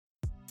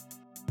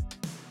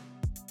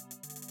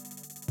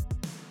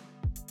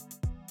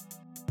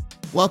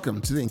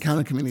Welcome to the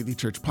Encounter Community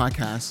Church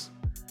podcast,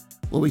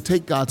 where we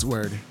take God's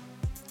word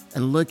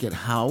and look at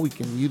how we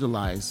can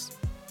utilize,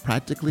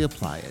 practically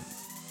apply it,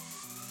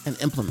 and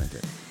implement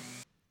it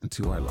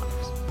into our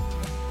lives.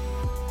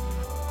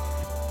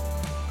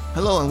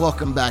 Hello and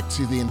welcome back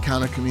to the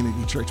Encounter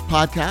Community Church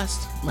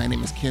podcast. My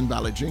name is Ken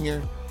Ballard Jr.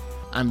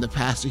 I'm the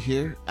pastor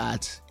here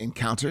at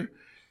Encounter,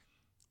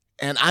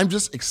 and I'm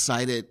just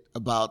excited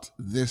about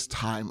this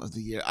time of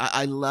the year.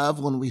 I love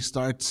when we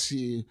start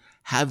to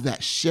have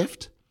that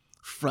shift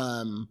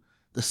from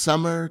the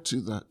summer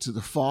to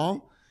the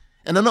fall.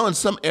 And I know in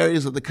some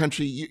areas of the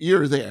country,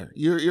 you're there.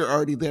 You're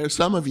already there.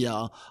 Some of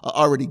y'all are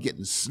already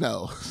getting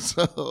snow.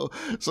 So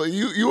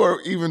you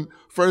are even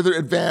further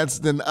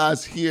advanced than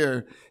us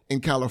here in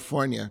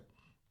California.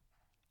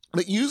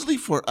 But usually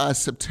for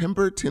us,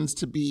 September tends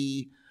to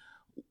be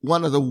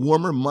one of the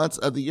warmer months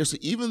of the year. So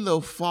even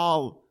though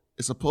fall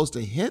is supposed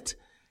to hit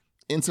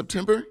in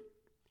September,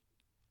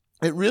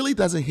 it really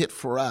doesn't hit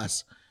for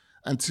us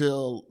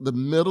until the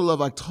middle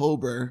of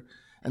October.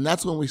 And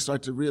that's when we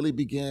start to really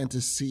begin to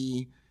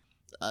see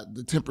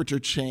the temperature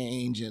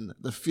change and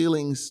the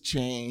feelings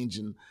change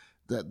and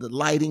the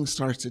lighting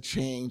starts to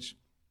change.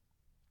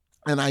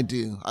 And I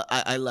do.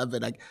 I love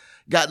it. I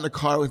got in the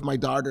car with my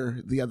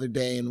daughter the other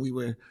day and we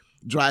were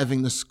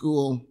driving to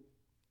school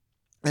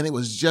and it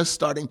was just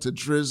starting to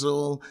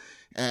drizzle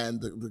and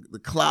the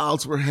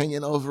clouds were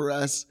hanging over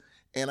us.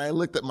 And I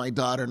looked at my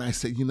daughter and I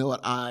said, you know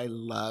what? I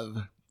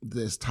love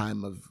this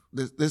time of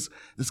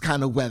this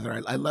kind of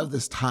weather. I love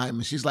this time.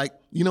 And she's like,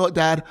 you know what,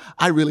 Dad?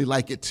 I really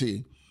like it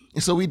too.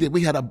 And so we did.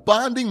 We had a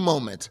bonding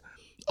moment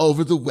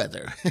over the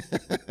weather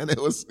and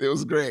it was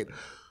great.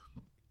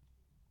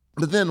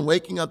 But then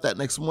waking up that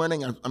next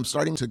morning, I'm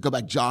starting to go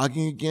back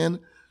jogging again.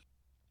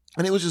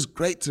 And it was just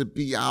great to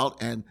be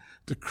out and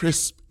the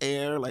crisp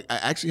air. Like I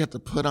actually had to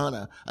put on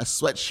a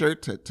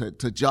sweatshirt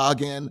to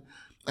jog in.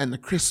 And the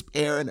crisp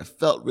air, and it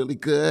felt really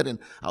good. And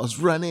I was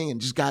running and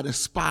just got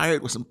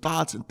inspired with some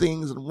thoughts and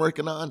things that I'm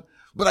working on.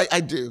 But I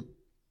do.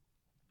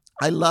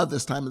 I love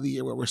this time of the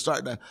year where we're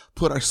starting to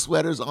put our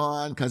sweaters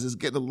on because it's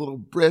getting a little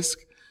brisk.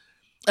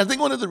 I think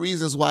one of the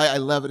reasons why I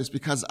love it is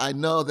because I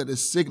know that it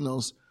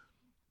signals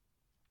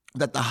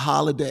that the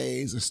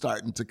holidays are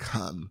starting to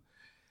come.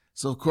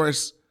 So, of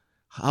course,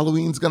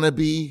 Halloween's going to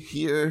be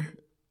here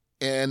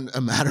in a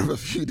matter of a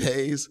few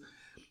days.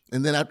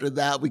 And then after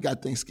that, we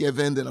got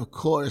Thanksgiving. Then, of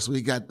course,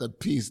 we got the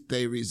Piece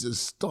de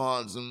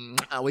Resistance. And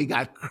we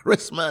got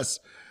Christmas,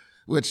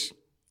 which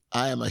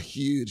I am a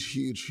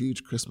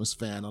huge Christmas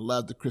fan. I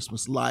love the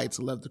Christmas lights.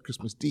 I love the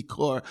Christmas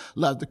decor.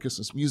 Love the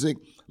Christmas music.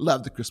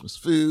 Love the Christmas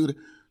food.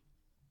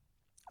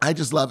 I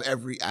just love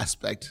every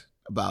aspect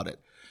about it.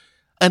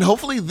 And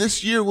hopefully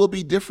this year will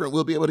be different.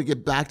 We'll be able to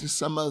get back to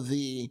some of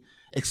the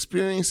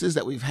experiences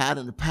that we've had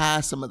in the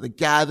past, some of the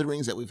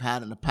gatherings that we've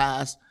had in the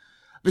past.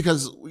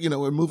 Because,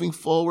 we're moving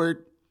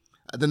forward.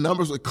 The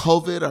numbers with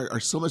COVID are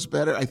so much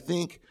better. I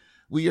think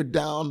we are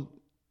down,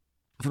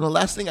 from the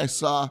last thing I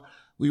saw,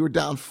 we were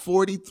down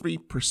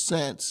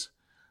 43%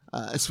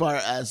 as far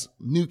as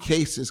new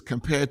cases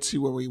compared to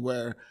where we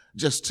were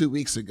just 2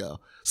 weeks ago.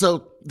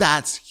 So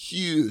that's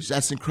huge.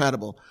 That's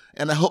incredible.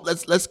 And I hope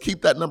let's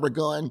keep that number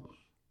going.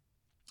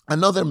 I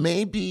know there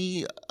may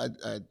be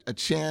a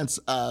chance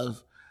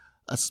of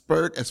a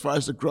spurt as far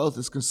as the growth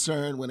is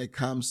concerned when it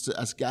comes to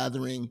us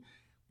gathering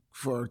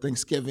for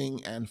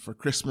Thanksgiving and for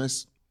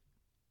Christmas.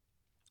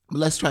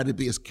 Let's try to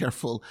be as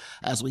careful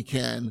as we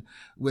can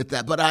with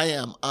that. But I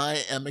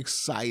am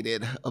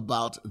excited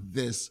about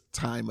this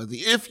time of the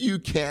year. If you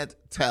can't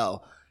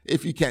tell,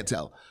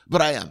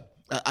 but I am.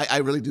 I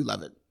really do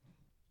love it.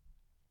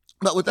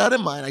 But with that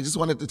in mind, I just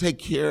wanted to take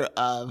care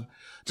of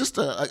just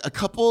a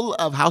couple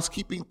of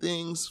housekeeping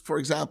things. For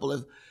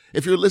example,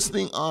 if you're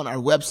listening on our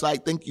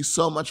website, thank you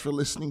so much for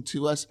listening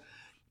to us.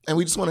 And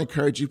we just want to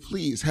encourage you,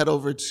 please head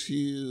over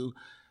to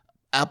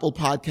Apple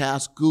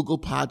Podcasts, Google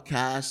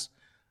Podcasts,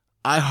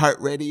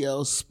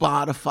 iHeartRadio,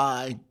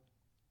 Spotify,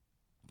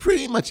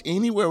 pretty much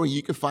anywhere where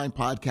you can find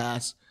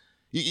podcasts,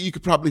 you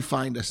could probably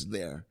find us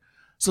there.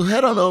 So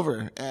head on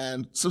over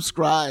and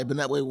subscribe, and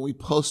that way when we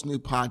post new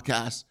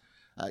podcasts,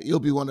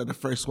 you'll be one of the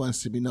first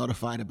ones to be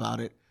notified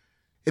about it.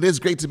 It is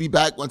great to be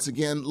back once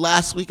again.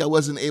 Last week I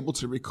wasn't able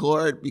to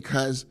record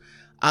because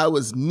I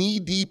was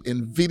knee-deep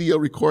in video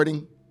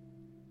recording.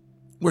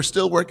 We're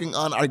still working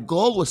on, our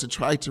goal was to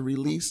try to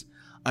release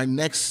our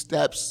next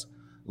steps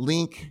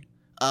link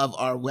of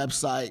our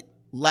website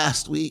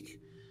last week,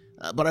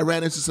 but I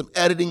ran into some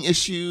editing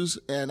issues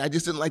and I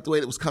just didn't like the way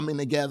it was coming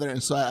together.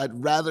 And so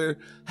I'd rather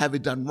have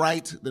it done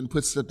right than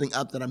put something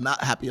up that I'm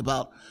not happy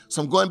about.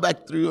 So I'm going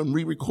back through and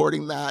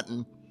re-recording that,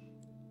 and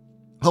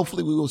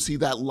hopefully we will see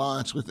that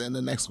launch within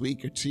the next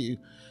week or two.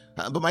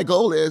 But my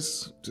goal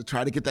is to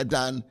try to get that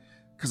done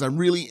because I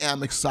really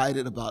am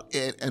excited about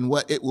it and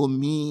what it will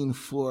mean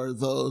for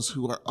those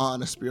who are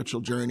on a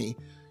spiritual journey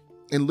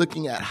and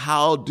looking at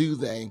how do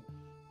they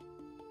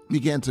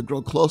begin to grow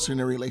closer in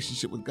their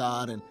relationship with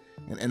God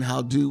and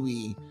how do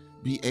we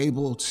be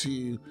able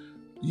to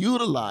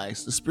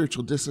utilize the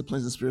spiritual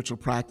disciplines and spiritual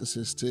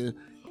practices to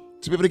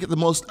be able to get the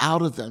most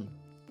out of them.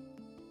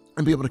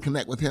 and be able to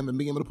connect with him and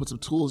being able to put some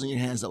tools in your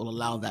hands that will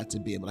allow that to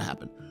be able to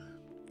happen.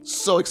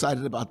 So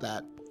excited about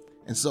that.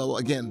 And so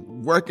again,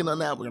 working on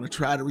that. We're going to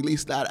try to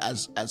release that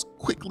as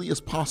quickly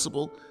as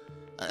possible.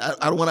 I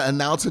don't want to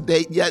announce a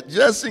date yet,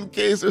 just in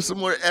case there's some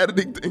more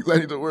editing things I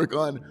need to work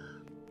on.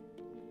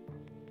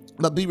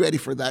 But be ready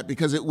for that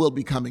because it will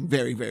be coming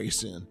very, very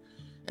soon.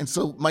 And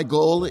so my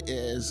goal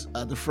is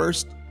the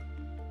first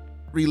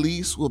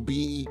release will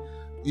be,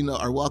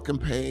 our welcome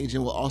page,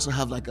 and we'll also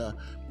have like a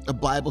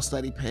Bible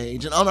study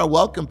page. And on our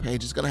welcome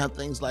page, it's going to have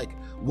things like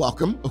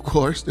welcome, of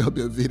course. There'll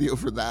be a video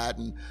for that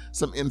and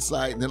some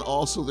insight. And then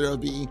also there'll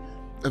be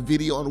a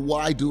video on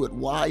why do it,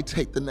 why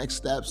take the next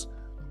steps.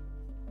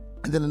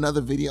 And then another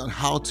video on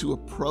how to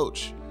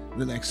approach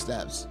the next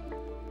steps.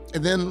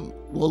 And then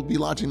we'll be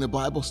launching the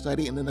Bible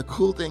study. And then the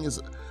cool thing is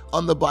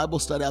on the Bible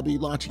study, I'll be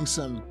launching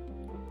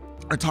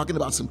talking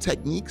about some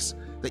techniques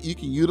that you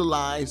can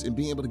utilize in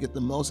being able to get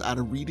the most out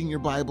of reading your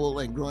Bible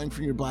and growing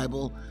from your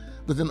Bible.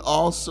 But then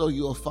also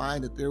you will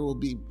find that there will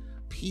be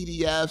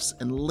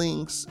PDFs and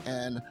links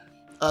and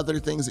other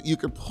things that you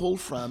can pull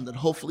from that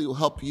hopefully will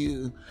help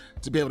you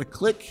to be able to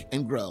click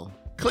and grow.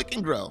 Click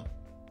and grow.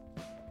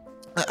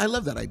 I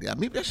love that idea.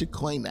 Maybe I should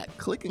coin that,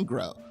 click and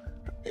grow.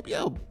 Maybe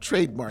I'll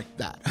trademark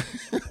that.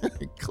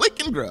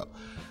 Click and grow.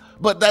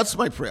 But that's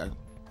my prayer,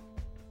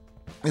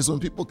 is when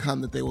people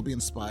come that they will be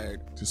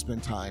inspired to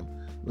spend time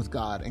with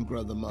God and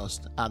grow the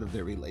most out of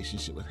their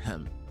relationship with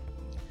Him.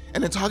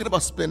 And then talking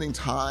about spending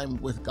time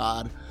with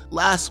God,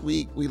 last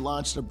week we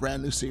launched a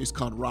brand new series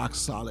called Rock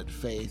Solid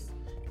Faith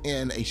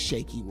in a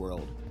Shaky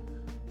World.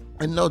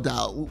 And no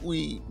doubt,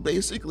 we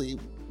basically,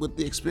 with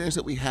the experience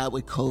that we had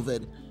with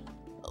COVID,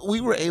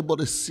 we were able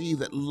to see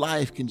that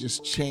life can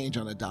just change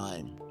on a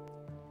dime.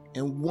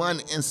 In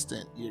one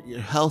instant, you're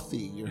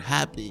healthy, you're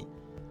happy,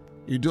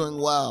 you're doing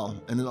well,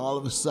 and then all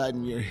of a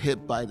sudden you're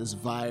hit by this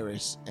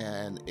virus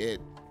and it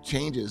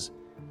changes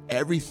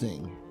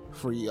everything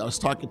for you. I was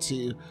talking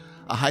to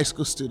a high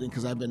school student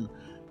because I've been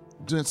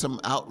doing some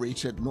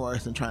outreach at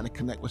North and trying to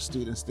connect with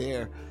students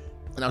there.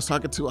 And I was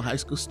talking to a high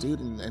school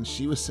student and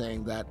she was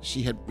saying that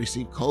she had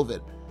received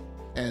COVID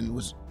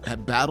and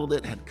had battled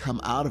it, had come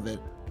out of it.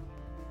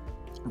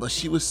 But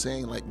she was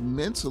saying like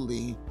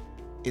mentally,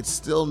 it's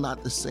still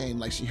not the same.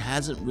 Like she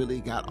hasn't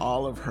really got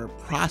all of her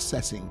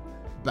processing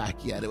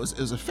back yet. It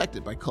was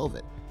affected by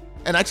COVID.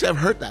 And actually I've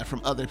heard that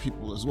from other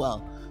people as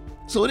well.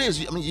 So it is,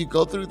 you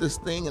go through this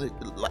thing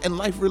and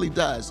life really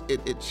does.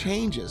 It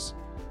changes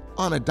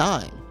on a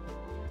dime.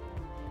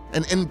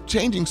 And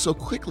changing so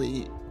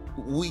quickly,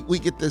 we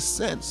get this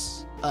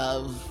sense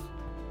of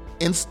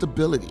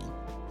instability,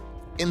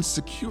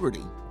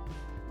 insecurity.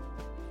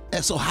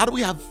 And so how do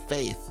we have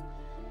faith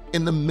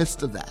in the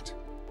midst of that?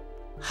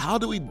 How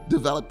do we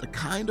develop the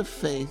kind of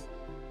faith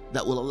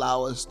that will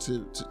allow us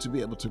to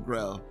be able to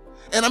grow?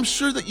 And I'm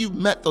sure that you've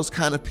met those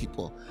kind of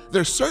people.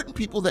 There are certain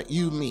people that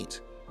you meet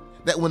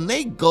that when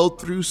they go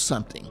through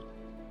something,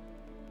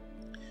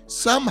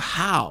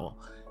 somehow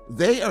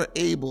they are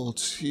able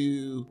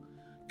to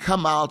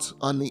come out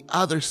on the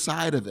other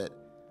side of it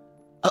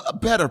a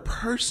better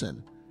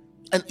person.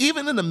 And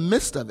even in the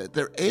midst of it,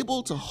 they're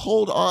able to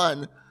hold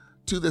on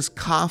to this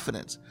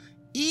confidence.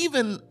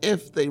 Even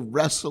if they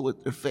wrestle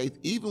with their faith,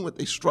 even if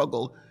they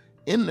struggle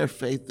in their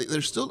faith,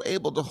 they're still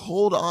able to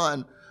hold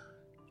on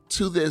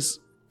to this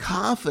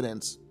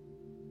confidence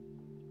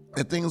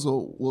that things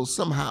will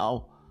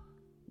somehow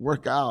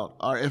work out.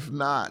 Or if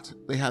not,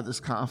 they have this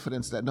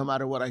confidence that no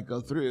matter what I go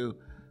through,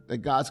 that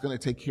God's going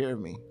to take care of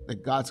me,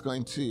 that God's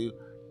going to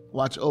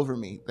watch over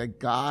me, that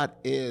God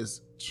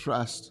is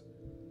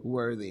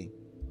trustworthy.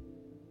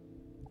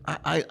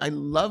 I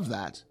love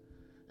that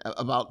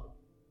about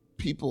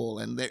people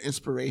and their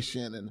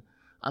inspiration. And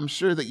I'm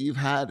sure that you've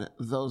had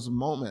those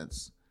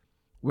moments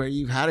where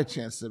you've had a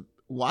chance to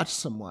watch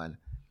someone.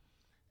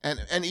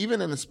 And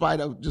even in spite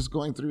of just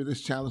going through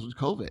this challenge with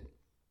COVID,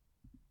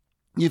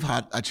 you've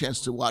had a chance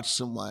to watch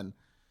someone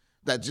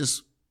that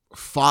just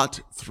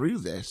fought through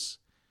this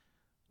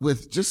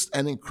with just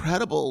an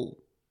incredible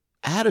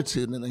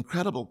attitude and an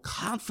incredible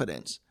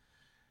confidence.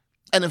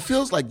 And it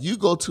feels like you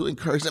go to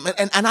encourage them.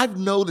 And I've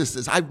noticed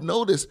this. I've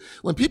noticed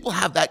when people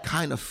have that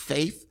kind of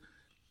faith,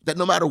 that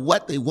no matter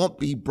what, they won't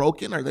be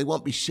broken or they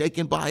won't be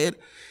shaken by it.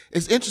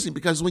 It's interesting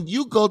because when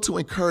you go to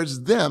encourage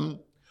them,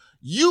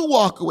 you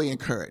walk away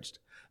encouraged.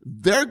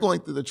 They're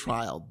going through the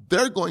trial.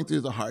 They're going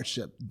through the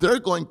hardship. They're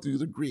going through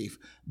the grief.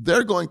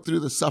 They're going through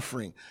the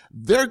suffering.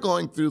 They're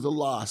going through the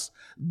loss.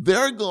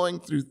 They're going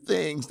through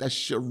things that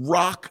should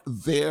rock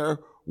their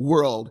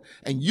world.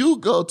 And you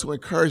go to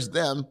encourage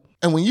them.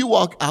 And when you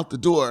walk out the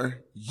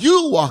door,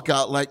 you walk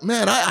out like,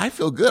 man, I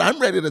feel good. I'm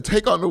ready to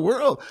take on the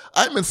world.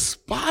 I'm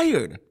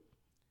inspired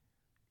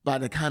by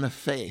the kind of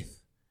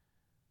faith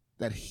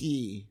that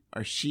he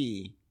or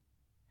she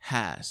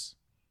has.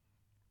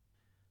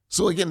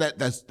 So again,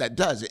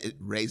 it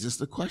raises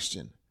the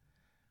question,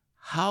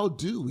 how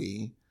do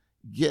we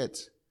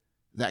get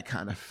that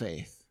kind of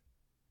faith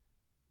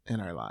in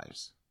our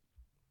lives?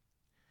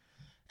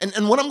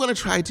 And what I'm going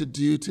to try to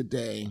do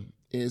today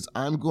is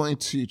I'm going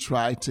to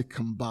try to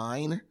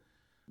combine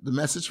the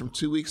message from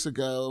 2 weeks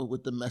ago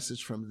with the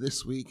message from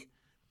this week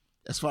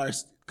as far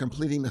as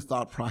completing the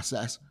thought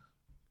process.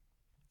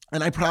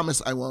 And I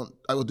promise I will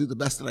do the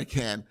best that I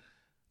can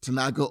to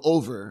not go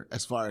over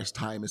as far as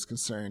time is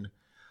concerned.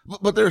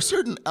 But there are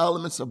certain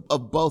elements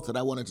of both that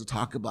I wanted to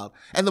talk about.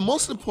 And the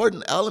most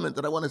important element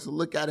that I wanted to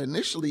look at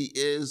initially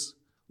is,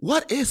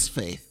 what is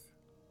faith?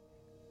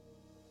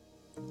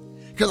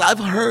 Because I've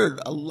heard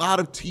a lot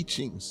of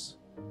teachings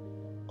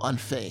on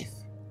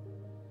faith.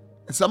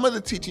 And some of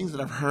the teachings that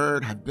I've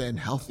heard have been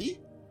healthy.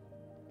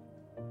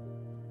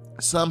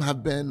 Some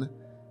have been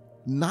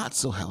not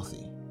so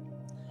healthy.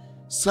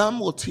 Some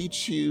will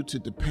teach you to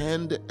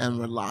depend and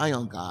rely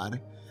on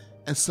God,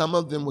 and some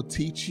of them will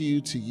teach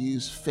you to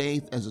use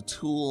faith as a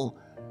tool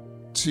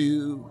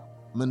to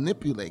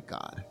manipulate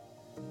God.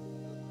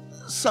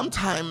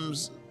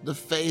 Sometimes the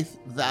faith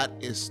that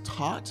is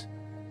taught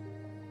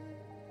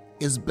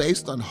is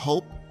based on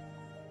hope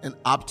and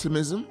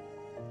optimism.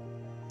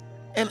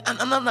 And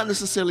I'm not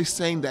necessarily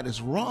saying that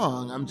is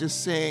wrong. I'm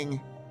just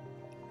saying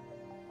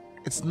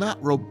it's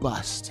not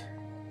robust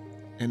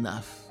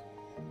enough.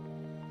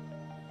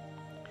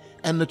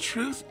 And the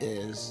truth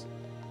is,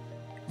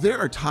 there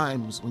are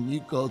times when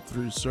you go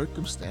through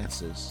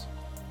circumstances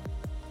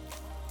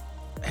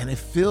and it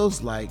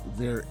feels like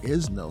there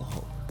is no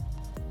hope.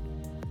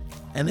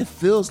 And it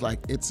feels like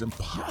it's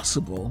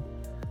impossible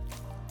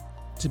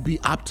to be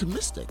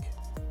optimistic.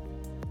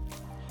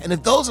 And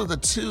if those are the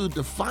two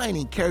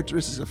defining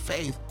characteristics of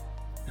faith,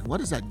 then what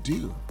does that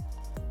do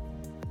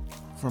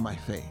for my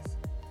faith?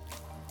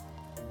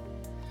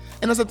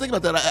 And as I think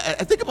about that,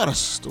 I think about a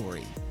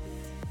story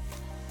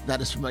that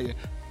is familiar.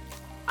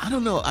 I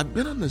don't know, I've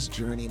been on this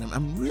journey and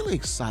I'm really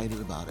excited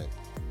about it,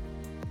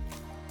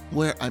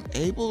 where I'm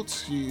able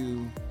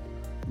to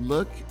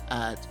look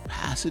at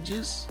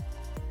passages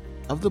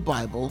of the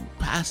Bible,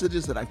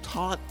 passages that I've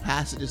taught,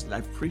 passages that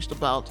I've preached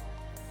about.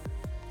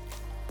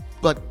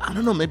 But I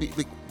don't know,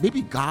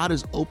 maybe God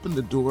has opened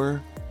the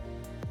door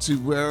to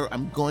where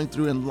I'm going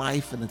through in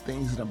life and the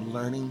things that I'm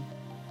learning.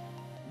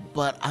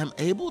 But I'm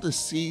able to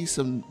see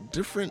some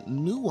different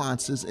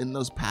nuances in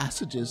those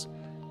passages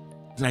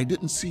that I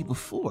didn't see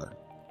before,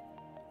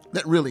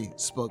 that really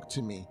spoke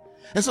to me.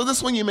 And so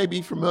this one you may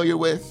be familiar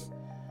with.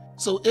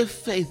 So if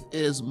faith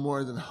is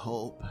more than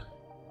hope,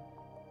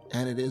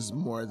 and it is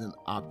more than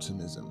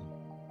optimism,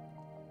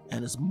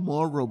 and it's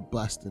more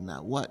robust than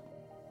that, what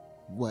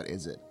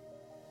is it?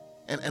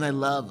 And I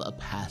love a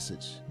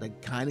passage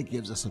that kind of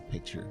gives us a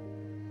picture.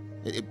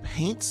 It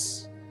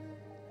paints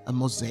a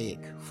mosaic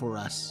for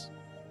us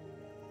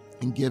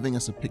in giving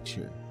us a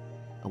picture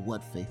of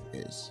what faith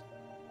is.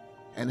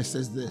 And it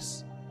says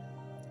this: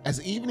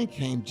 as evening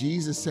came,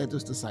 Jesus said to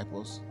his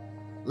disciples,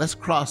 "Let's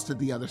cross to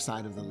the other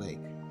side of the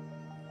lake."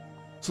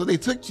 So they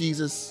took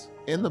Jesus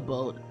in the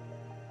boat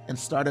and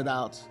started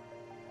out,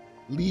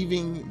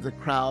 leaving the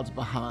crowds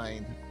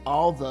behind,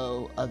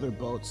 although other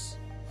boats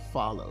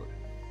followed.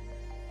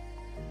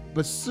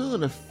 But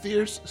soon a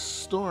fierce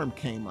storm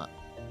came up.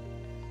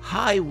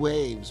 High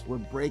waves were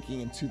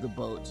breaking into the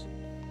boat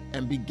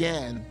and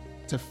began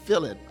to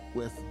fill it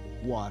with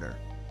water.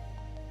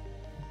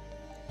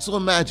 So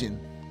imagine,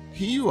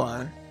 here you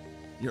are,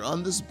 you're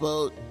on this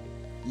boat,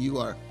 you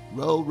are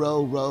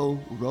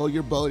row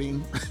your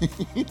boating,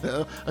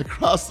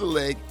 across the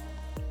lake,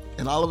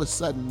 and all of a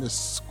sudden this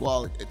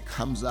squall, it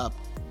comes up,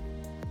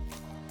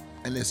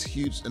 and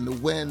and the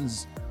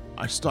winds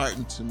are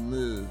starting to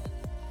move,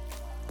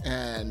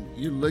 and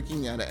you're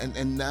looking at it,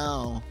 and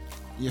now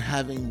you're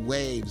having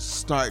waves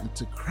starting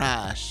to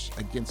crash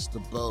against the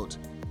boat,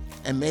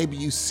 and maybe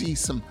you see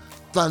some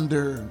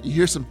thunder, you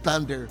hear some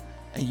thunder,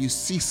 and you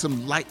see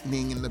some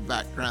lightning in the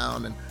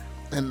background,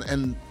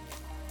 and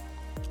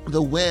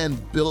the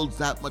wind builds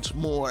that much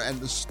more, and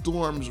the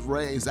storms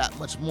raise that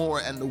much more,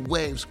 and the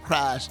waves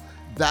crash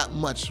that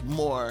much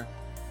more.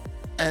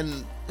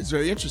 And it's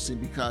very interesting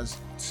because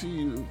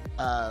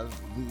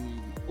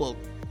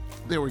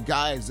there were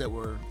guys that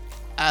were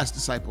as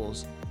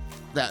disciples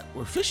that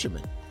were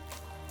fishermen.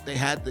 They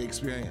had the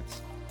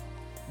experience.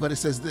 But it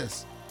says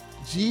this: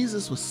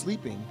 Jesus was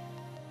sleeping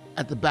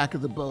at the back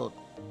of the boat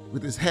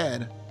with his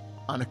head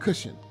on a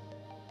cushion.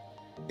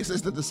 It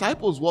says the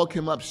disciples woke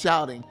him up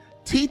shouting,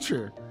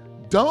 "Teacher,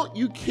 don't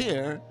you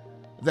care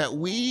that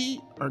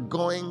we are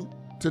going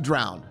to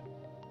drown?"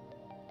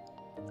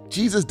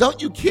 Jesus,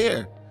 don't you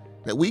care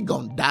that we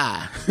gonna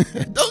die?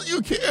 Don't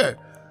you care?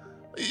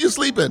 You're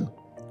sleeping.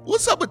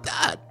 What's up with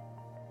that?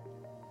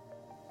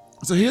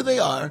 So here they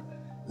are.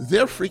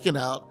 They're freaking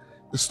out.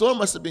 The storm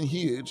must have been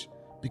huge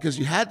because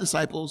you had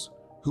disciples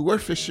who were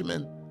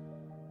fishermen,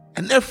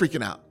 and they're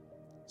freaking out.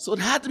 So it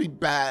had to be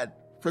bad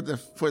for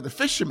the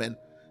fishermen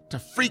to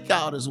freak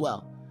out as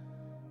well.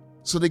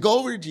 So they go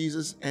over to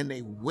Jesus and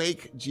they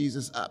wake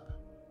Jesus up.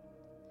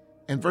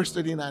 In verse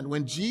 39,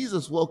 when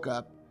Jesus woke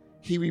up,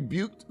 he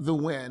rebuked the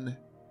wind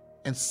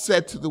and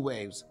said to the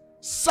waves,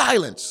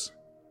 "Silence,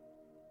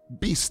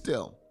 be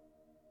still."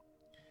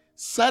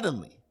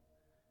 Suddenly,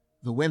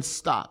 the wind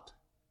stopped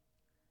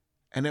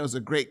and there was a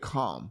great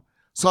calm.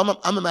 So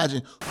I'm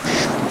imagining,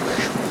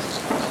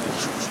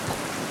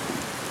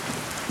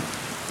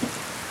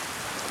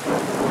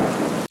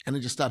 and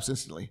it just stops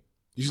instantly.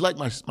 Did you like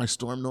my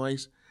storm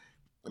noise?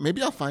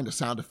 Maybe I'll find a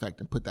sound effect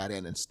and put that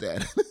in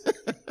instead.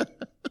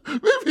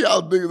 Maybe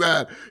I'll do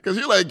that because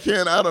you're like,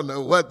 Ken, I don't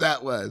know what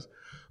that was,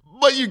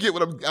 but you get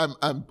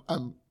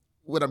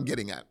what I'm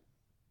getting at.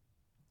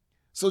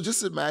 So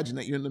just imagine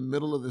that you're in the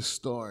middle of this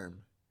storm.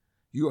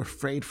 You're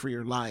afraid for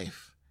your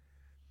life.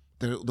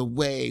 The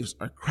waves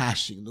are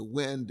crashing. The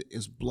wind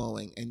is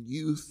blowing, and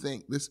you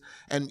think this.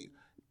 And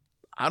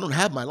I don't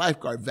have my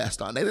lifeguard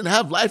vest on. They didn't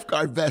have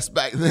lifeguard vests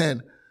back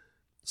then,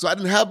 so I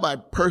didn't have my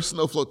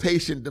personal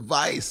flotation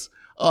device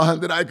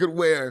on that I could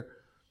wear.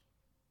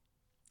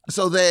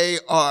 So they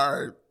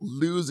are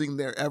losing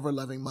their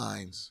ever-loving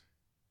minds.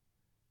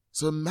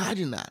 So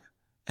imagine that.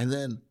 And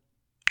then,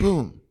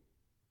 boom,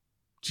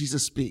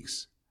 Jesus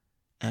speaks.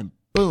 And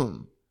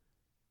boom,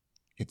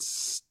 it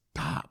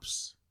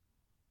stops.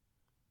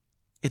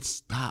 It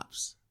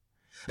stops.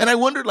 And I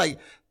wondered, like,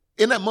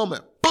 in that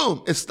moment,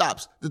 boom, it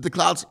stops. Did the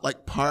clouds,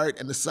 like, part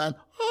and the sun,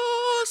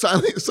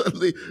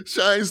 suddenly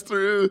shines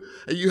through,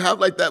 and you have,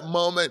 like, that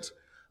moment.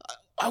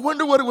 I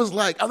wonder what it was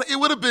like. It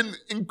would have been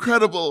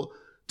incredible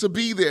to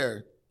be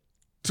there,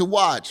 to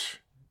watch.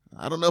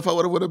 I don't know if I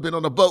would have been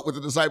on a boat with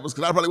the disciples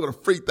because I probably would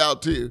have freaked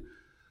out too.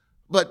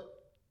 But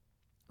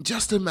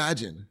just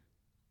imagine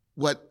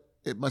what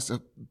it must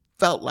have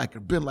felt like or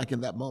been like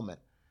in that moment.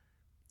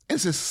 And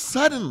so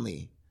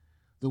suddenly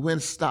the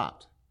wind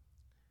stopped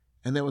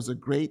and there was a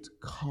great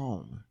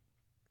calm.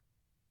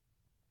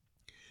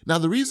 Now,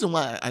 the reason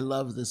why I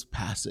love this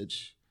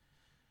passage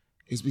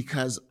is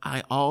because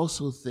I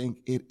also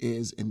think it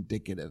is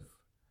indicative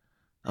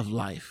of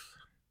life.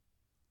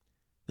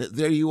 That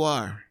there you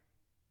are.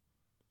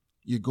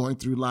 You're going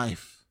through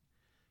life.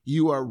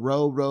 You are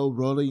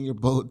rolling your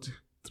boat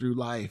through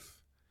life.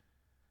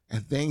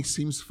 And things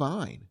seems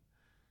fine.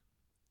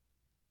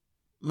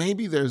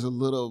 Maybe there's a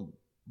little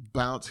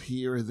bounce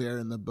here or there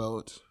in the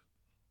boat.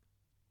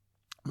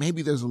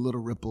 Maybe there's a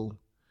little ripple.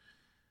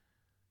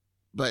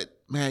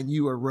 But man,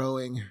 you are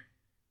rowing.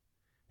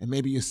 And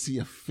maybe you see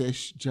a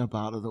fish jump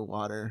out of the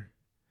water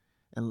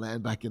and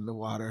land back in the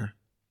water.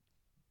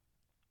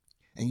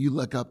 And you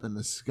look up in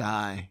the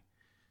sky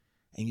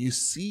and you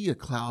see a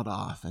cloud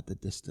off at the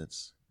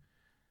distance,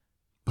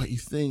 but you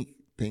think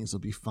things will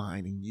be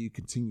fine and you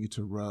continue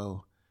to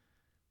row.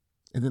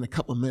 And then a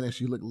couple of minutes,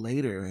 you look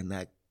later and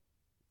that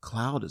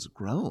cloud has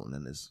grown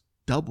and is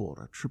doubled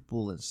or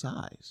tripled in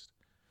size.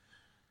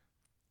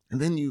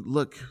 And then you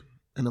look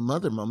in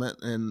another moment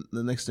and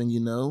the next thing you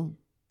know,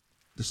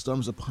 the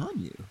storm's upon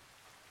you.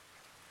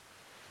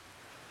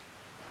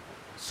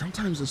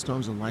 Sometimes the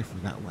storms of life are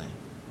that way,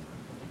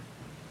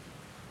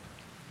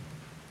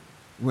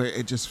 where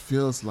it just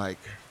feels like,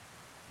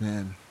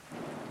 man,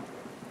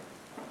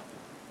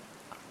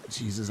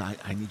 Jesus, I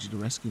need you to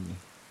rescue me.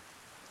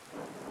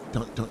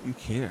 Don't you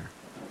care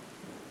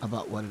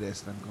about what it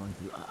is that I'm going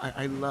through?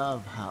 I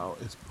love how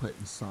it's put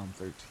in Psalm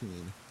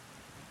 13.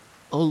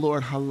 Oh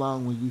Lord, how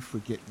long will you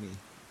forget me?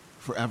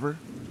 Forever?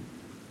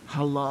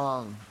 How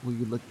long will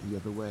you look the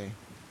other way?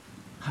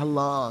 How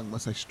long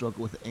must I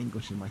struggle with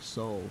anguish in my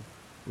soul,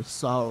 with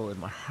sorrow in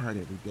my heart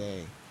every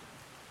day?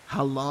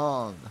 How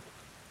long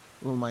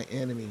will my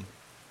enemy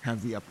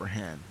have the upper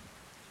hand?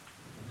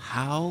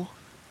 How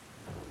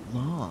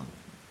long?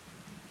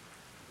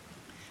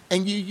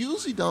 And you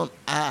usually don't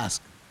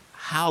ask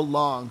how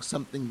long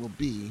something will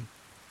be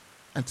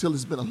until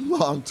it's been a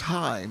long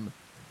time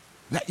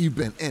that you've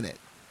been in it.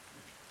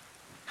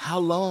 How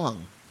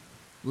long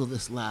will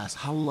this last?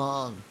 How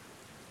long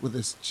will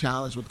this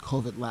challenge with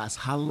COVID last?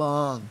 How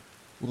long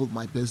will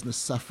my business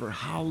suffer?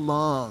 How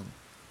long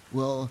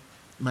will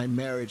my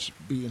marriage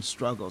be in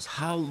struggles?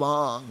 How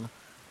long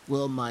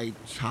will my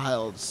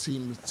child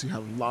seem to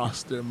have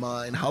lost their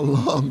mind? How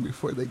long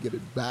before they get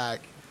it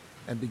back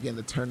and begin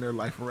to turn their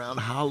life around?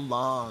 How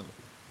long?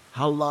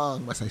 How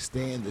long must I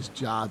stay in this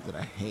job that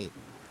I hate?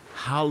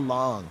 How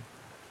long?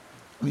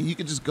 I mean, you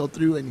can just go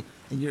through and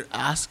you're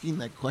asking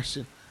that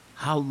question.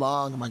 How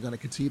long am I going to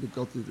continue to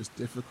go through this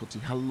difficulty?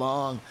 How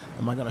long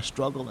am I going to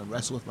struggle and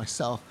wrestle with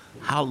myself?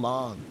 How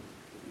long?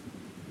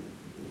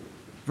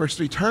 Verse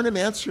 3, turn and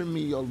answer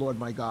me, O Lord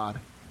my God.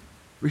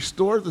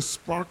 Restore the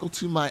sparkle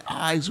to my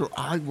eyes or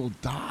I will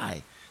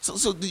die.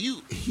 So do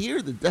you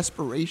hear the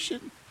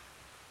desperation?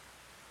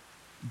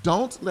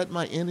 Don't let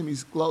my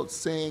enemies gloat,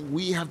 saying,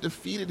 we have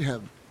defeated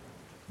him.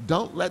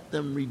 Don't let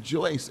them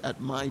rejoice at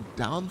my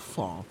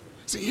downfall.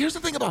 See, here's the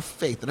thing about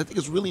faith that I think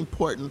is really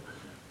important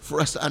for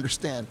us to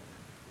understand.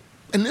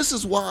 And this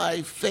is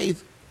why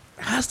faith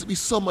has to be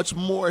so much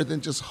more than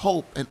just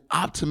hope and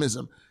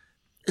optimism.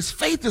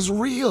 Faith is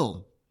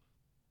real.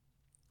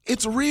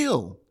 It's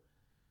real.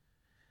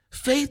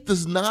 Faith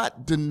does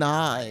not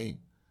deny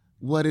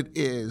what it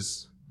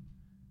is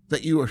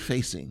that you are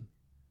facing,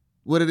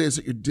 what it is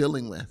that you're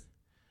dealing with.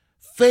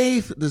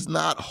 Faith does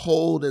not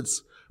hold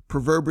its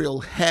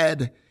proverbial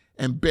head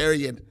and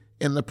bury it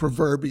in the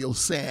proverbial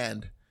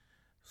sand.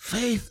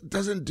 Faith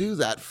doesn't do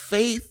that.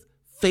 Faith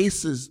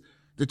faces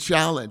the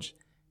challenge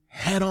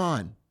head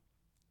on.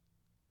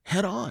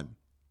 Head on.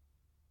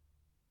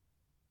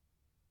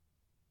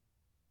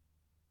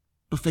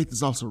 but faith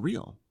is also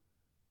real.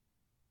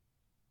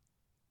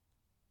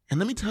 And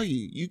let me tell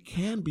you, you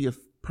can be a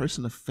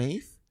person of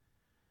faith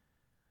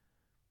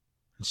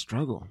and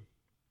struggle.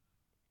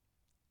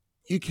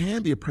 You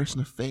can be a person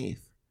of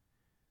faith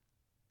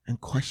and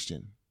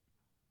question.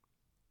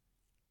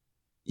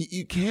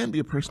 You can be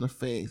a person of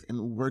faith and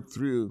work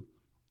through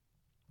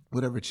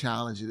whatever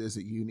challenge it is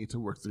that you need to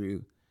work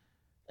through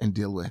and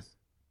deal with.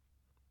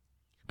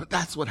 But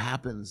that's what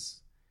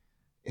happens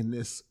in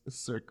this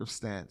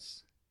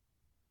circumstance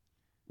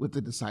with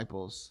the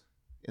disciples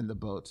in the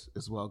boat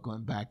as well,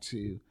 going back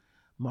to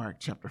Mark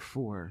chapter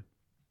 4.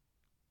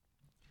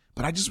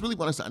 But I just really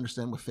want us to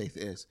understand what faith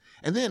is.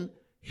 And then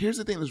here's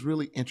the thing that's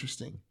really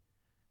interesting.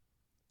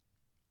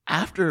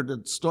 After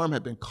the storm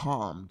had been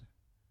calmed,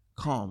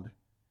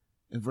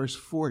 in verse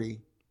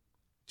 40,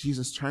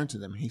 Jesus turned to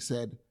them. He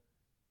said,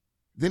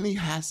 then he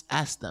has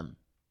asked them,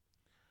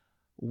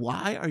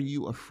 why are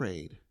you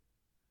afraid?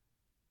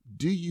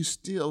 Do you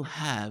still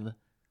have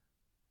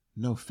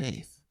no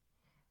faith?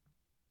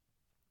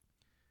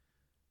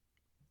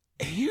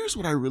 Here's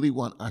what I really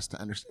want us to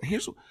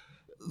understand.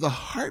 The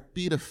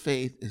heartbeat of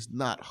faith is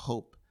not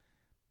hope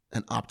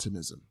and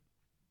optimism.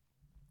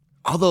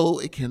 Although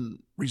it can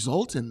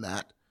result in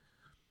that,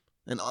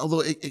 and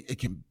although it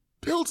can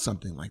build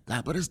something like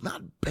that, but it's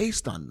not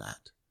based on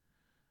that.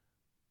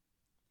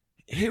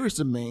 Here is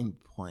the main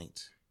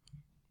point.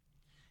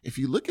 If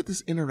you look at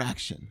this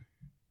interaction,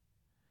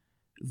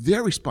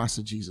 their response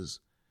to Jesus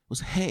was,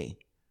 hey,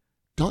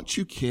 don't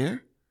you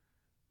care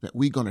that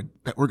we're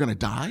gonna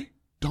die?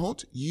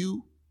 Don't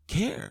you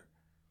care?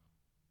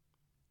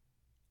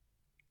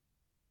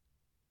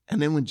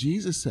 And then when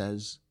Jesus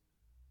says,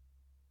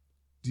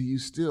 do you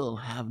still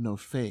have no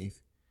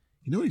faith?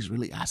 You know what he's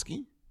really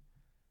asking?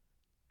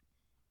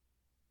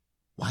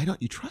 Why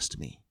don't you trust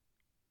me?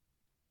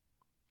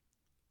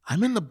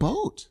 I'm in the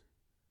boat.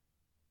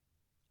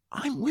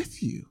 I'm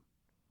with you.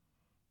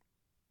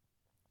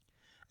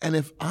 And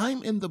if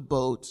I'm in the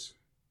boat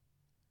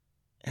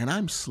and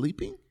I'm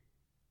sleeping,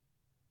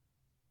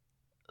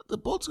 the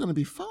boat's going to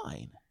be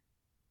fine.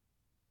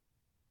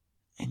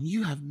 And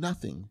you have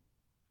nothing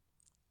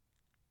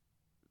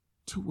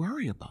to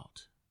worry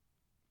about.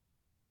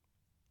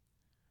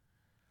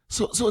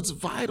 So it's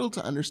vital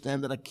to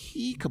understand that a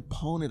key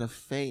component of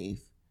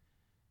faith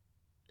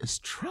is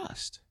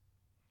trust.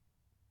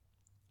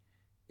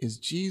 Is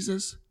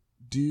Jesus,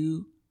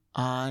 do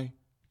I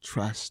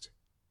trust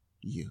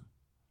you?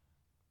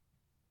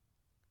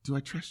 Do I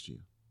trust you?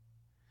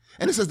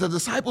 And it says the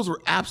disciples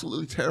were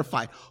absolutely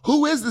terrified.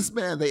 Who is this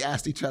man? They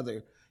asked each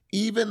other.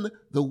 Even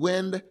the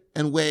wind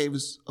and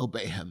waves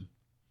obey him.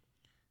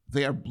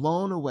 They are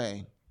blown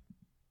away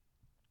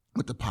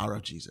with the power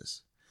of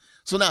Jesus.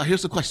 So now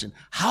here's the question.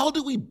 How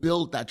do we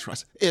build that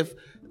trust? If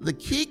the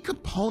key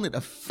component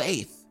of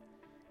faith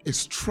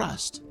is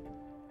trust,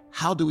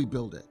 how do we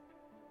build it?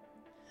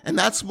 And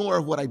that's more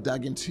of what I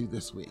dug into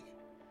this week.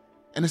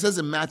 And it says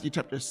in Matthew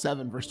chapter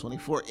 7, verse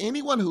 24,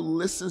 anyone who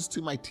listens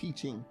to my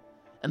teaching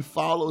and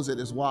follows it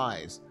is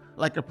wise,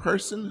 like a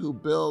person who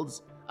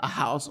builds a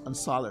house on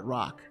solid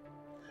rock.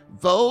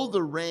 Though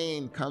the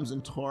rain comes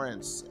in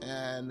torrents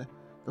and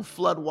the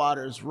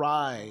floodwaters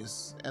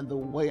rise and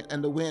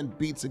the wind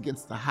beats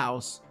against the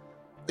house,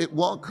 it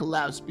won't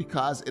collapse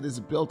because it is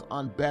built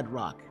on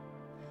bedrock.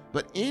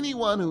 But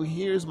anyone who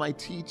hears my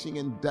teaching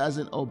and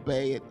doesn't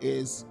obey it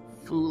is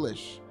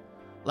foolish,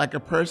 like a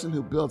person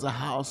who builds a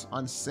house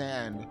on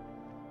sand.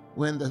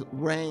 When the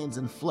rains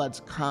and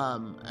floods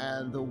come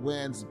and the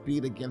winds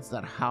beat against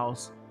that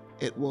house,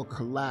 it will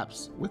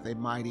collapse with a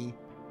mighty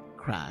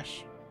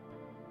crash.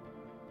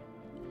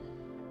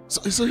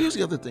 So here's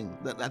the other thing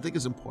that I think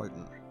is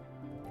important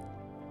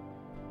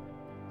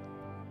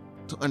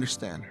to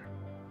understand.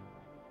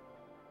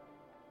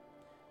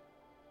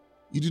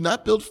 You do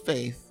not build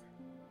faith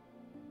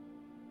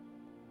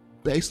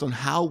based on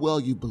how well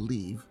you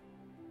believe.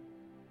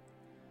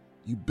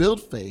 You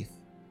build faith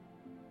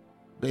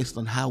based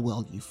on how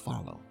well you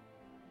follow.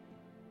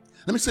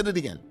 Let me say that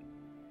again.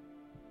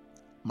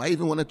 Might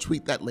even want to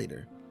tweet that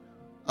later.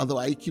 Although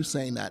I keep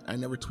saying that, I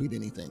never tweet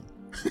anything.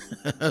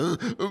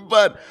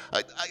 But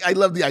I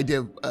love the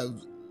idea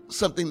of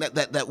something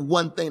that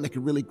one thing that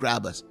can really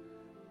grab us.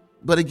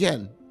 But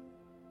again,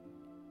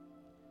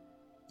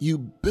 you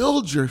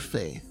build your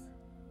faith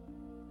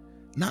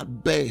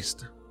not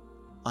based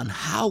on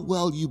how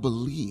well you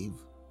believe,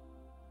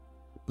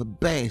 but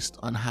based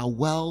on how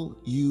well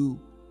you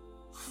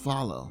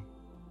follow.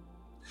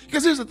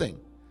 Because here's the thing.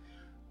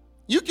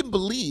 You can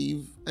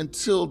believe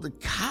until the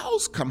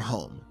cows come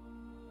home.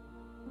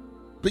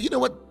 But you know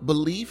what?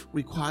 Belief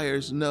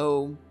requires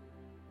no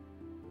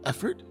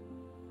effort.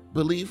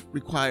 Belief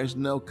requires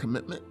no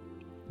commitment.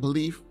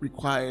 Belief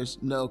requires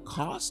no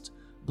cost.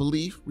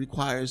 Belief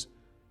requires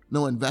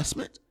no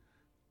investment.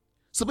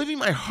 So maybe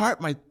my heart,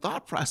 my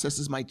thought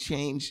processes might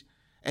change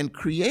and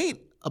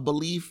create a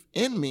belief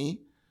in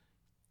me,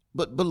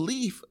 but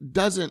belief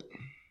doesn't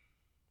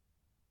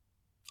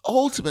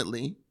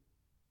ultimately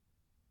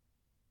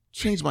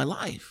change my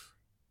life.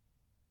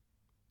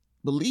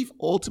 Belief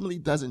ultimately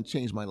doesn't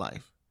change my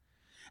life.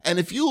 And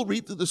if you'll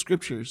read through the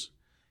scriptures,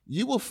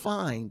 you will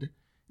find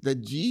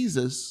that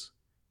Jesus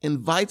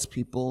invites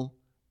people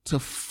to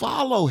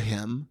follow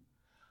him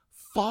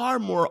far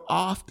more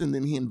often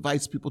than he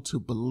invites people to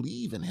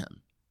believe in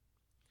him.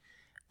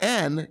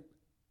 And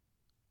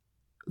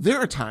there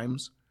are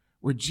times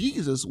where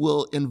Jesus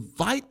will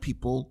invite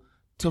people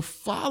to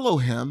follow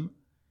him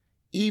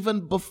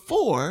even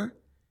before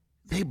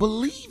they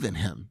believe in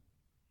him.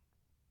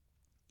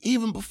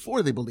 Even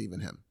before they believe in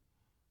him.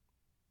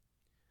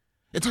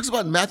 It talks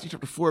about in Matthew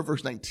chapter 4,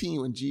 verse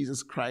 19, when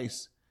Jesus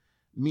Christ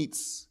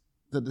meets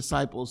the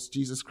disciples.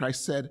 Jesus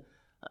Christ said,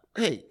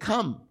 hey,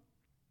 come,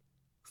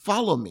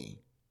 follow me.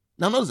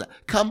 Now notice that.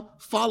 Come,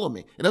 follow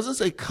me. It doesn't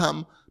say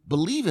come,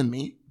 believe in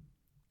me.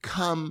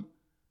 Come,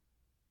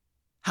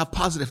 have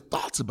positive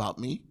thoughts about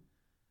me.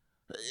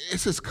 It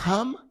says,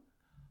 come,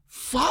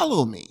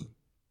 follow me.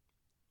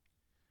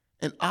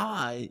 And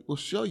I will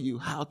show you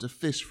how to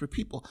fish for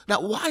people.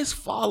 Now, why is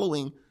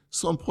following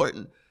so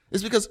important?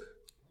 It's because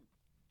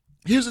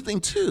here's the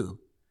thing too,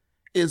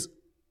 is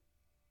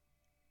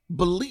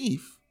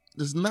belief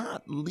does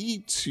not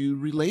lead to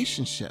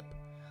relationship.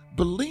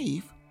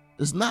 Belief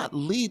does not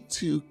lead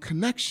to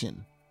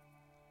connection.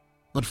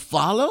 But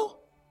follow?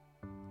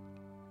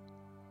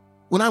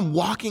 When I'm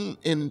walking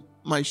in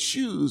my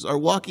shoes or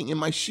walking in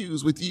my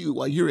shoes with you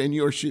while you're in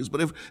your shoes.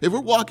 But if we're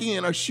walking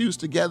in our shoes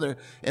together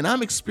and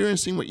I'm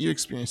experiencing what you're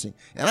experiencing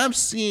and I'm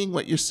seeing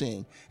what you're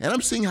seeing and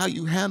I'm seeing how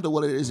you handle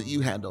what it is that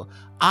you handle,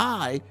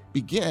 I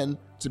begin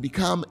to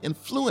become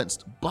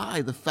influenced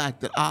by the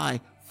fact that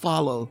I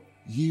follow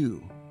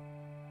you.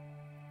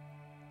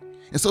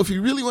 And so if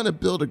you really want to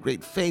build a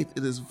great faith,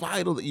 it is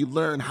vital that you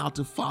learn how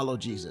to follow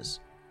Jesus.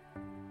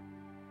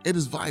 It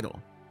is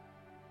vital.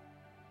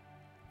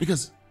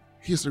 Because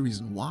here's the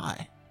reason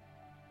why.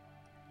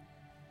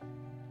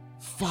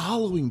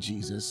 Following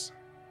Jesus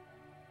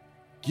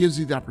gives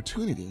you the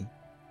opportunity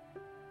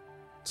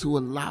to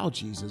allow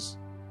Jesus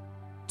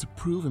to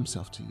prove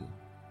himself to you.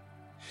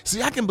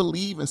 See, I can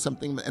believe in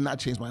something and not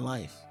change my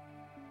life.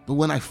 But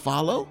when I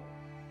follow,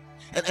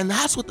 and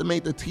that's what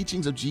made the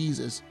teachings of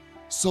Jesus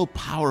so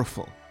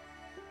powerful,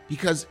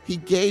 because he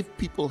gave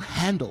people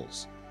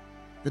handles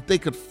that they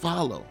could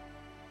follow.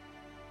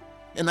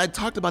 And I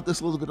talked about this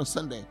a little bit on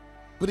Sunday,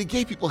 but he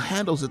gave people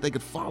handles that they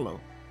could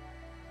follow.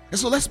 And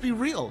so let's be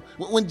real.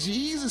 When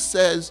Jesus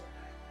says,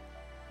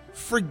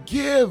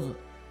 forgive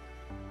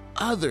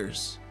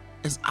others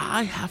as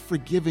I have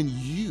forgiven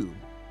you,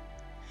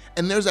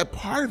 and there's that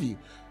part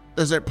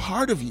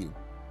of you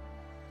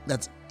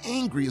that's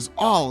angry as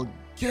all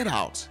get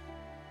out.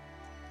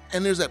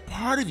 And there's that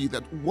part of you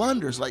that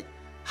wonders, like,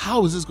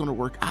 how is this going to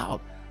work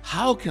out?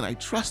 How can I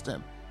trust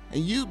him?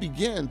 And you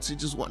begin to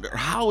just wonder,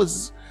 how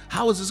is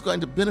this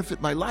going to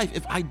benefit my life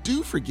if I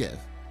do forgive?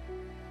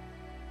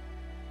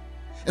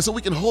 And so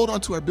we can hold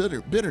on to our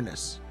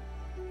bitterness.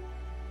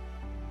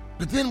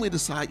 But then we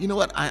decide, you know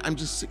what, I'm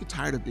just sick and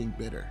tired of being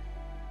bitter.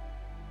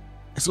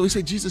 And so we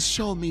say, Jesus,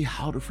 show me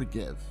how to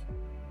forgive.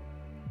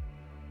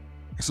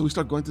 And so we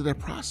start going through that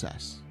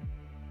process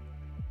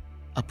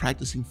of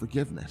practicing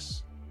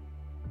forgiveness.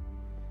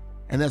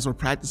 And as we're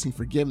practicing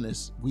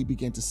forgiveness, we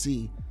begin to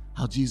see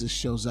how Jesus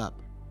shows up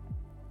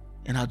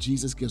and how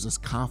Jesus gives us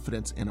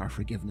confidence in our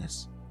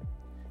forgiveness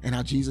and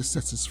how Jesus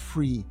sets us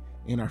free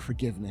in our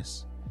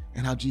forgiveness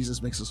and how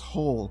Jesus makes us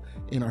whole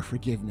in our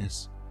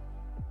forgiveness.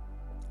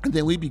 And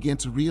then we begin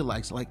to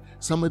realize, like,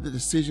 some of the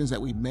decisions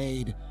that we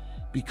made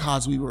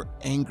because we were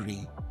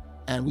angry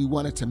and we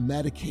wanted to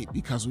medicate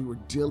because we were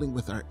dealing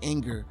with our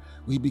anger,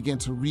 we begin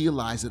to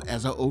realize that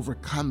as I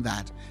overcome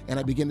that and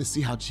I begin to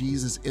see how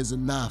Jesus is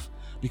enough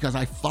because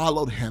I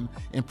followed him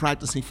in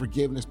practicing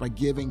forgiveness by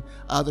giving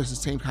others the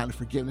same kind of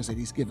forgiveness that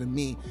he's given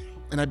me.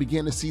 And I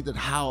begin to see that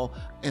how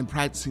in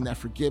practicing that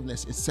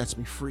forgiveness, it sets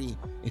me free.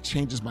 It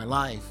changes my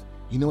life.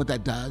 You know what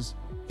that does?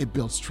 It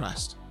builds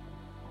trust.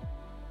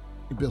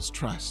 It builds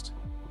trust.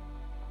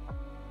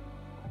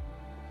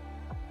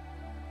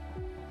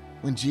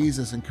 When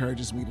Jesus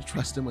encourages me to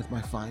trust him with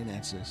my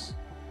finances.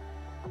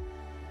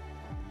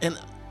 And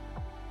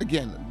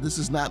again, this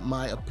is not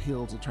my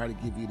appeal to try to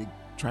get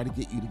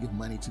you to give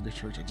money to the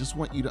church. I just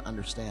want you to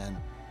understand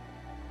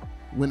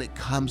when it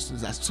comes to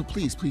that. So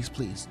please, please,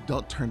 please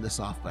don't turn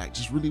this off. But I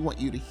just really want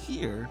you to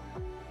hear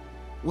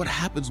what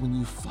happens when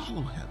you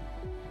follow him.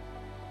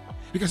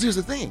 Because here's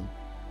the thing.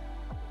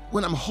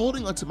 When I'm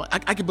holding on to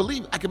I can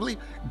believe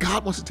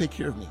God wants to take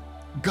care of me.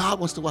 God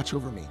wants to watch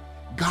over me.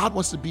 God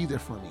wants to be there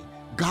for me.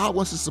 God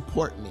wants to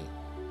support me.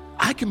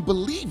 I can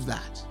believe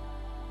that.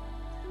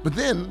 But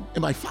then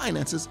in my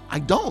finances, I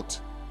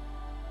don't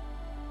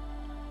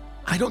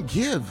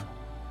give.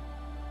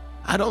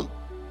 I don't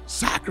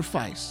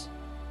sacrifice.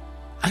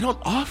 I don't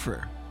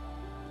offer.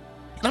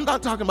 And I'm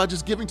not talking about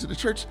just giving to the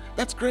church.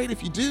 That's great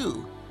if you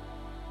do.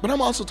 But I'm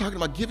also talking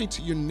about giving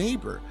to your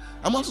neighbor.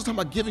 I'm also talking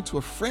about giving to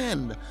a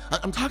friend.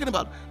 I'm talking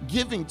about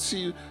giving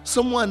to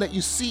someone that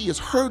you see is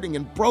hurting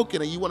and broken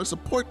and you want to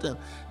support them.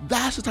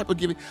 That's the type of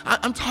giving.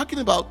 I'm talking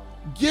about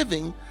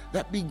giving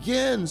that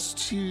begins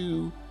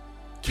to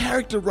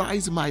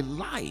characterize my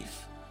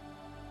life.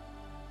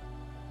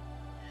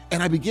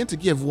 And I began to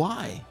give.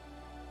 Why?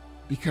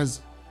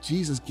 Because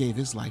Jesus gave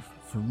his life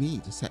for me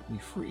to set me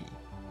free.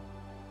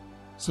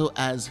 So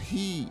as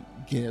he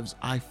gives,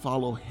 I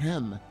follow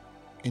him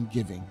in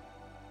giving.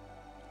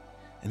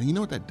 And you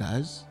know what that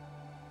does?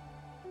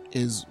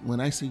 Is when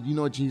I say, you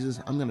know what, Jesus,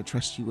 I'm going to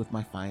trust you with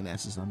my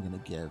finances. I'm going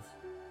to give.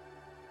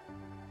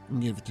 I'm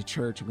going to give it to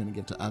church. I'm going to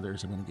give to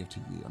others. I'm going to give to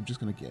you. I'm just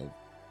going to give.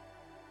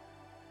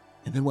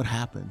 And then what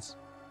happens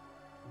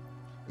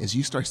is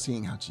you start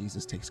seeing how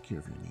Jesus takes care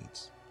of your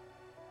needs.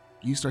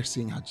 You start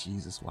seeing how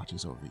Jesus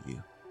watches over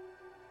you.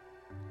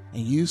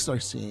 And you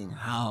start seeing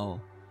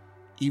how,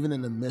 even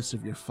in the midst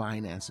of your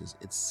finances,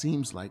 it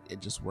seems like it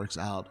just works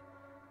out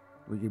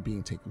where you're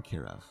being taken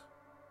care of.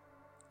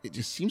 It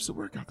just seems to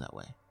work out that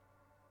way.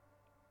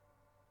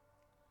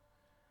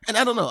 And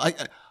I don't know.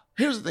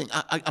 Here's the thing.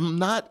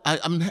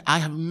 I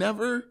have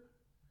never.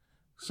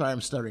 Sorry,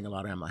 I'm stuttering a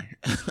lot, am I?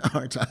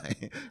 Aren't I?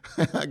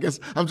 I guess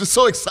I'm just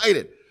so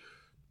excited.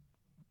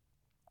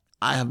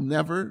 I have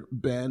never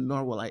been,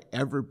 nor will I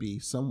ever be,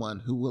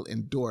 someone who will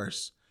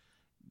endorse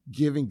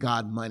giving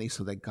God money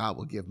so that God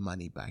will give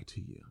money back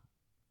to you.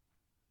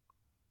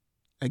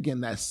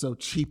 Again, that so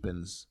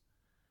cheapens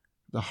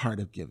the heart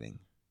of giving.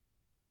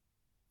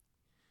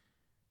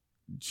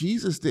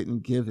 Jesus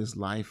didn't give his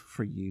life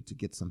for you to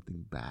get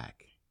something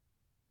back.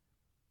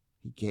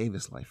 He gave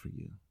his life for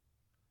you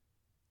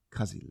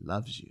because he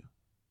loves you.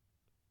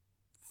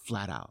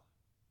 Flat out.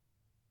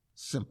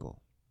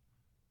 Simple.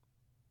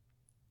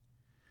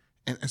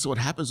 And so what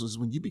happens is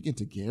when you begin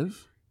to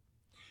give,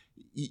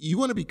 you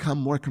want to become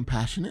more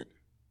compassionate?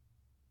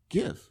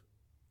 Give.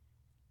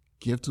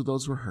 Give to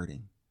those who are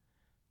hurting.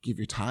 Give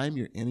your time,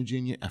 your energy,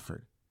 and your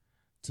effort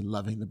to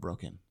loving the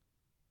broken.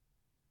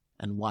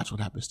 And watch what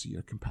happens to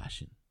your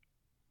compassion.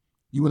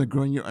 You want to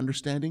grow in your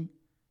understanding?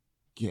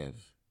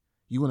 Give.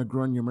 You want to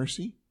grow in your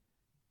mercy?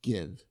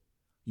 Give.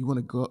 You want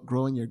to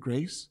grow in your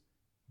grace?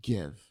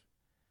 Give.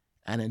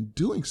 And in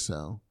doing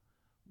so,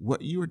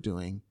 what you are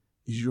doing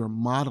is you are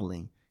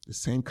modeling the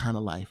same kind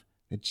of life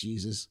that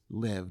Jesus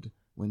lived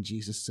when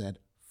Jesus said,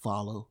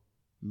 follow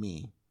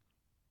me.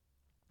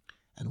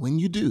 And when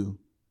you do,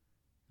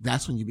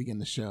 that's when you begin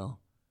to show,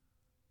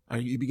 or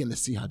you begin to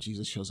see how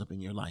Jesus shows up in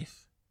your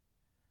life.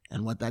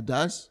 And what that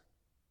does,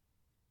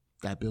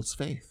 that builds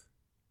faith.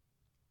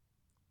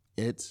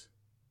 It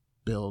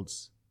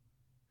builds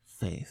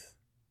faith.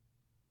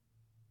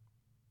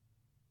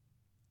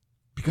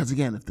 Because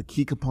again, if the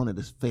key component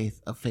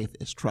of faith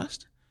is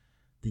trust,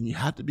 then you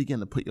have to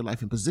begin to put your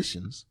life in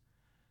positions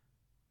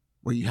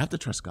where you have to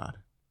trust God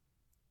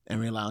and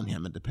rely on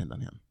him and depend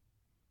on him.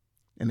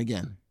 And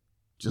again,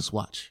 just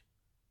watch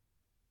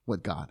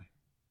what God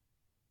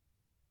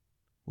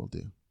will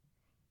do.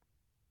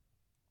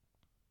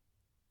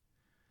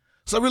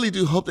 So I really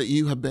do hope that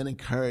you have been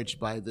encouraged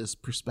by this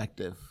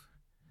perspective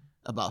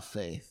about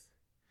faith.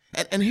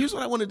 And here's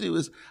what I want to do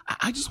is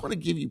I just want to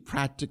give you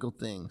practical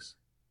things,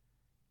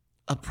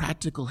 a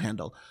practical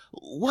handle.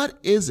 What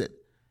is it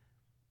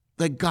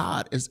that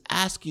God is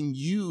asking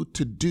you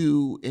to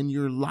do in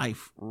your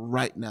life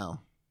right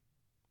now?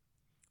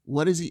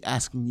 What is he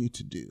asking you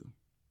to do?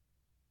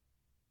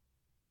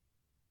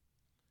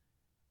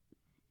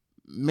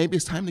 Maybe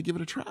it's time to give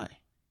it a try.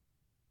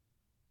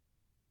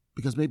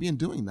 Because maybe in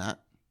doing that,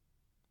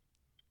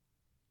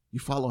 you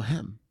follow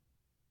him.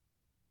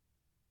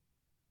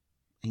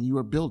 And you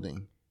are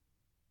building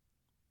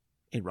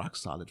a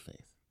rock-solid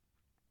faith.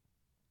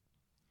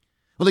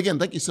 Well, again,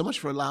 thank you so much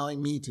for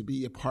allowing me to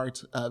be a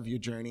part of your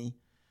journey.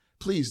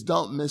 Please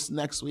don't miss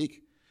next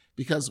week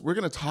because we're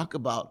going to talk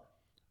about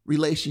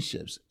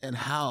relationships and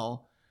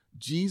how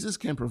Jesus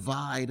can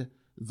provide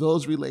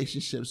those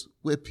relationships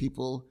with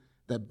people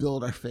that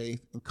build our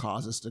faith and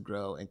cause us to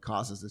grow and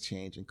cause us to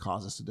change and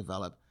cause us to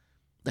develop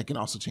that can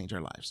also change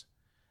our lives.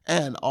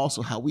 And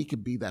also how we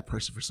could be that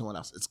person for someone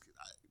else.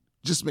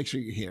 Just make sure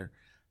you're here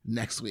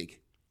next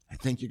week. I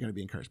think you're going to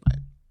be encouraged by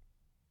it.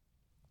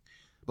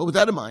 But with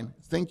that in mind,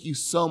 thank you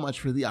so much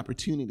for the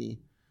opportunity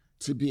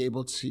to be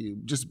able to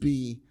just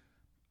be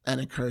an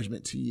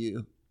encouragement to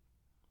you.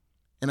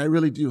 And I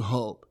really do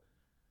hope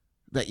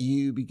that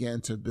you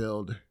begin to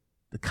build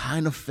the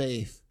kind of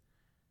faith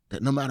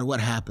that no matter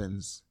what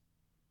happens,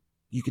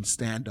 you can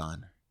stand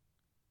on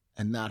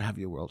and not have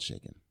your world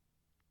shaken.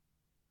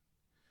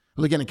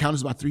 Well, again, Encounter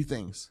is about three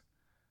things.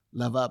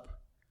 Love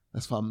up.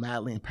 Let's fall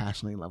madly and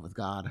passionately in love with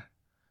God.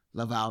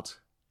 Love out.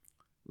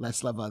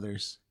 Let's love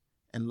others.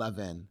 And love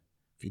in.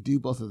 If you do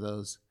both of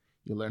those,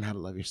 you'll learn how to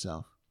love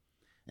yourself.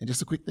 And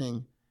just a quick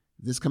thing.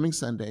 This coming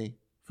Sunday,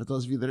 for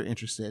those of you that are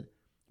interested,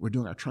 we're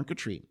doing our trunk or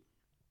treat.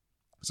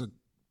 So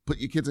put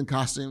your kids in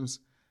costumes.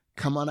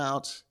 Come on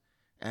out.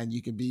 And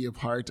you can be a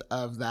part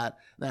of that.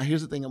 Now,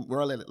 here's the thing.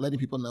 We're letting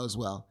people know as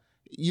well.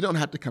 You don't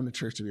have to come to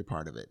church to be a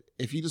part of it.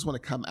 If you just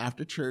want to come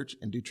after church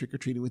and do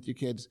trick-or-treating with your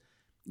kids,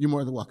 you're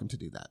more than welcome to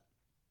do that.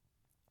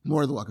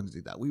 More than welcome to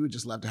do that. We would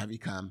just love to have you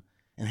come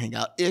and hang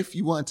out. If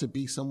you want to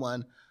be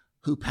someone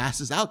who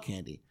passes out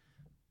candy,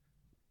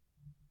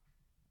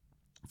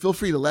 feel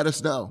free to let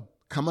us know.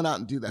 Come on out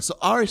and do that. So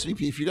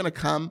RSVP, if you're going to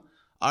come,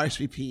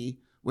 RSVP.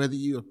 Whether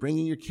you are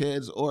bringing your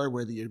kids or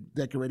whether you're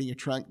decorating your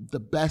trunk, the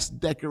best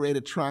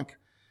decorated trunk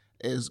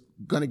is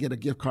going to get a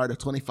gift card of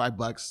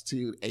 $25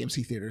 to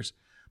AMC Theaters.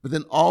 But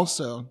then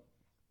also,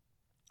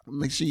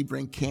 make sure you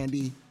bring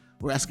candy.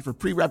 We're asking for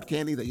pre-wrapped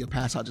candy that you'll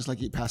pass out just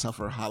like you pass out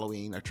for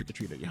Halloween or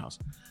trick-or-treat at your house.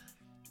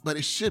 But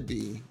it should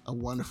be a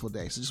wonderful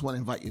day. So just want to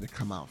invite you to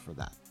come out for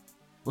that.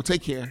 Well,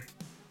 take care.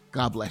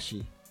 God bless you.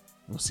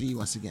 And we'll see you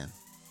once again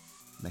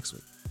next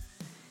week.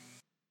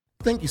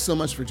 Thank you so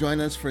much for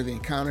joining us for the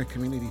Encounter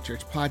Community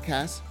Church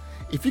podcast.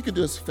 If you could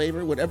do us a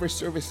favor, whatever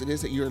service it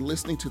is that you're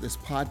listening to this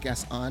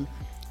podcast on,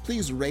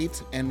 please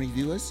rate and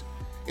review us.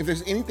 If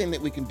there's anything that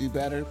we can do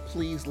better,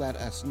 please let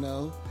us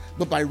know.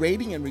 But by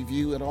rating and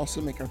review, it'll also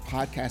make our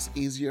podcast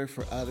easier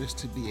for others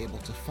to be able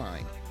to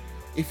find.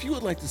 If you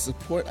would like to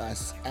support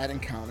us at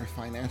Encounter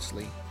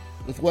financially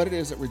with what it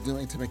is that we're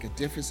doing to make a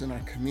difference in our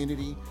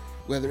community,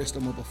 whether it's the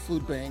mobile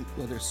food bank,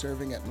 whether it's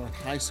serving at North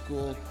High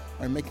School,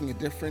 or making a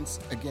difference,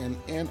 again,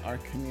 in our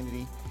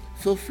community,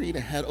 feel free to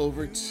head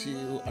over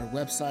to our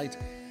website,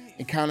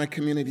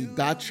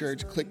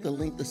 encountercommunity.church. Click the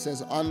link that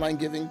says online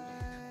giving.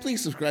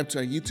 Please subscribe to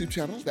our YouTube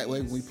channel. That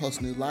way when we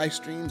post new live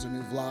streams or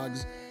new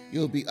vlogs,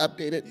 you'll be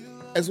updated.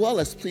 As well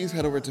as please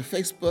head over to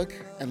Facebook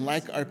and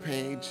like our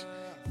page.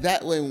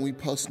 That way when we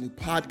post new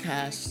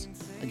podcasts,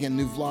 again,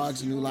 new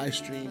vlogs and new live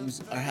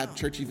streams or have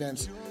church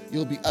events,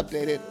 you'll be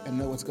updated and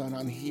know what's going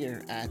on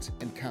here at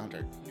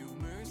Encounter.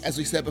 As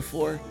we said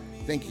before,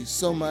 thank you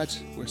so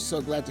much. We're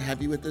so glad to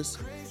have you with us,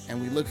 and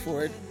we look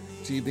forward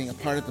to you being a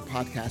part of the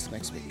podcast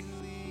next week.